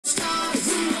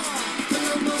stars.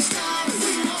 Colombo stars.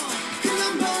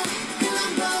 Colombo,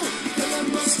 Colombo,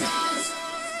 Colombo stars.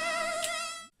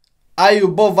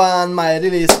 Ayubovan, my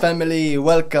release family,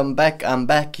 welcome back. I'm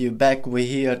back, you back, we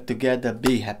here together.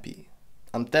 Be happy.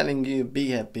 I'm telling you,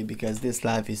 be happy, because this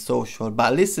life is so short.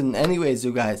 But listen, anyways,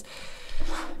 you guys,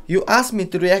 you asked me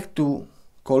to react to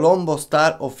Colombo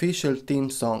Star official theme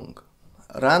song.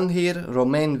 Ranhir,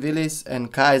 Romain Willis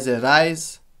and Kaiser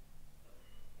Rise.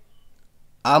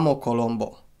 Amo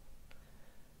Colombo.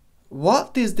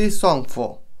 What is this song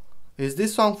for? Is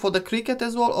this song for the cricket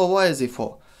as well, or what is it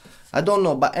for? I don't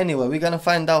know, but anyway, we're gonna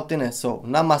find out in it. So,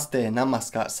 namaste,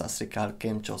 namaskar, sasrikal,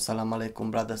 kemcho, salam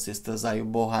alaikum, brothers, sisters,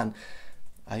 ayubohan.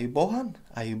 Ayubohan?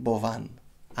 Ayubovan.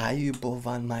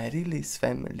 Ayubovan, my release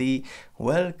family.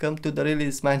 Welcome to the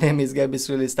release. My name is Gabby's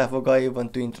Release. I forgot even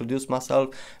to introduce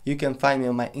myself. You can find me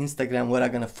on my Instagram, where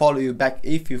I'm gonna follow you back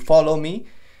if you follow me.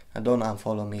 And don't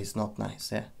unfollow me, it's not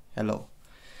nice, yeah? Hello.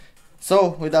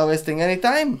 So, without wasting any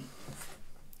time,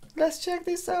 let's check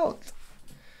this out.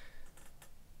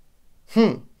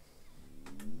 Okay,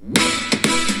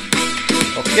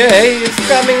 it's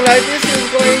coming like this, it's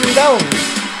going down.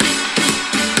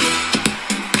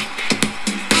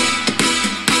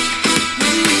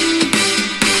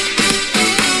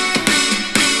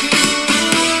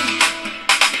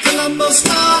 Colombo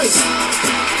stars.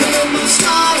 Colombo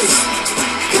stars.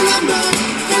 Colombo,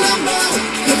 Colombo,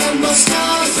 Colombo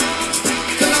stars.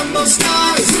 Colombo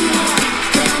stars.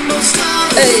 Colombo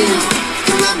stars. Hey.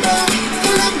 Colombo,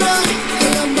 Colombo,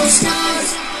 Colombo stars.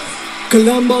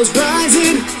 Colombo's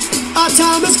rising, our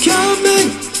time is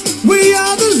coming. We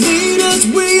are the leaders,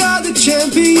 we are the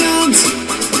champions.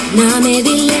 Name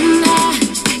Dilinda,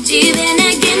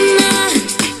 Jivena Gina,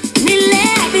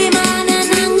 Nilebimana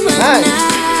Nangmana.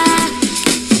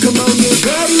 Come on, you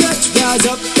ready? Let's rise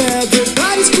up,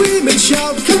 everybody scream and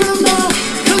shout. Colombo,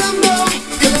 Colombo,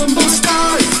 Colombo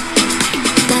stars.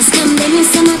 Das Kambeni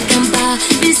sama kampa,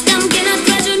 this time kena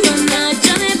traju nona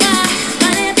janeba,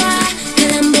 baleba,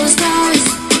 Colombo stars.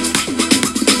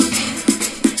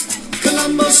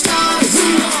 Colombo stars.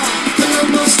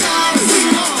 Colombo stars.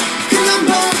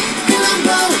 Colombo,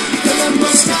 Colombo, Colombo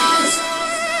stars.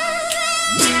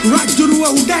 Rock to the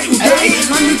world, day,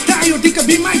 I'm tayo, tika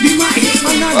be my.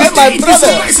 Hey, my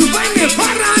brother.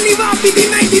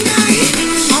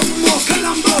 Amo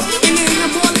Colombo, inena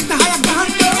bolik na hayak na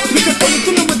hando. Mikatay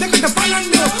ko na madagad na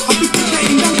palando. Hapitin na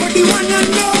indang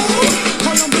padiwanando.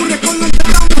 Colombure,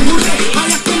 Colombo,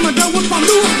 hayak ko madawag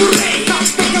paluwag pure.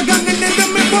 Kapagagangan na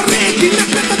dame pore.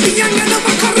 Dinagtatatiyan nga na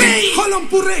makare.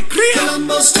 Colombure, kriya.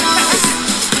 Colombo stars.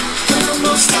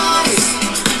 Colombo stars.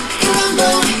 Colombo,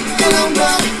 Colombo,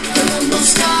 Colombo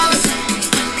stars.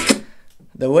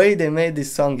 The way they made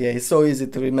this song, yeah, it's so easy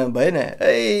to remember, isn't it?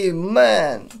 Hey,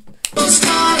 man! Colombo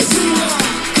stars.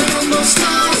 Colombo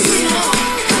stars.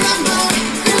 Colombo,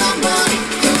 Colombo,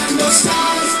 Colombo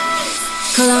stars.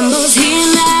 Colombo's here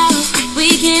now,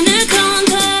 we came to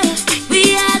conquer.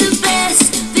 We are the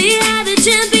best, we are the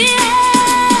champions.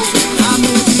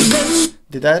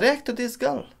 Did I react to this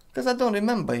girl? Because I don't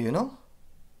remember, you know?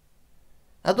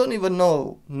 I don't even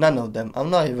know none of them, I'm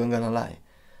not even gonna lie.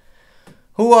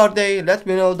 Who are they? Let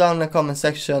me know down in the comment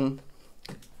section.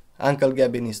 Uncle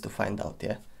Gabby needs to find out,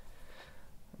 yeah?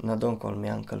 No, don't call me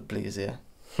uncle, please, yeah?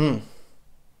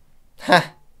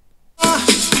 Ha!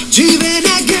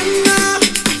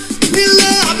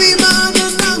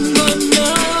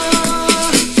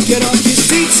 Get off your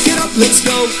seats, get up, let's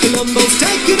go. Colombo's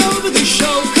taking over the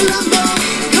show. Colombo,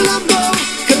 Colombo,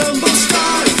 Colombo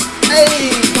stars. Hey!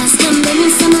 Das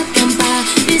Kambeni sama kampa,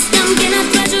 this time kena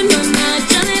traju nona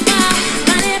janeba,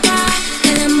 baleba,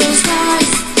 Colombo stars.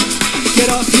 Get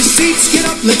off your seats, get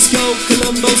up, let's go.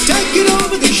 Colombo's taking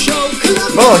over the show.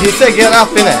 Colombo, Bro, he said get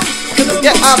up, innit? Colombo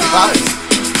Get up, stars. bro!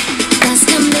 Das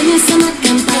Kambeni sama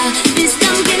kampa, this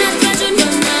time kena traju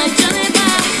nona janeba,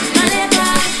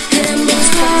 baleba, Colombo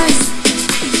stars.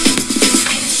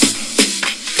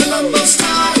 Colombo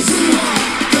stars.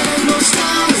 Colombo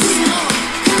stars.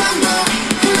 Colombo,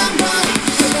 Colombo,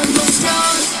 Colombo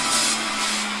stars.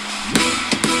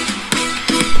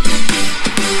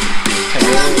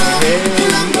 Hey,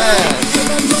 man!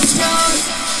 Colombo stars.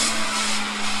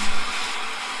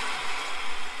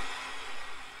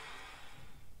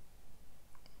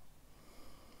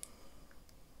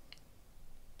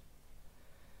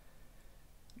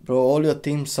 Bro, all your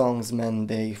theme songs, man,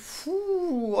 they...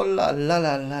 Oh la la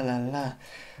la la la la.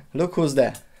 Look who's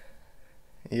there.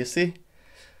 You see?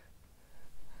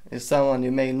 It's someone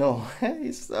you may know.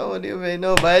 It's someone you may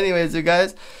know. But anyways, you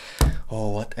guys. Oh,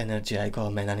 what energy I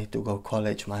got, man. I need to go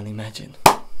college, man. Imagine.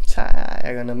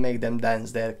 I'm gonna make them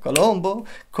dance there. Colombo,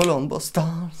 Colombo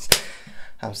stars.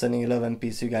 I'm sending you love and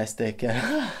peace. You guys take care.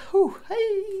 Whew,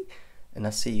 hey. And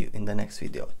I'll see you in the next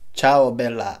video. Ciao,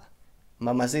 Bella.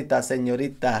 Mamacita,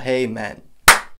 señorita, hey, man.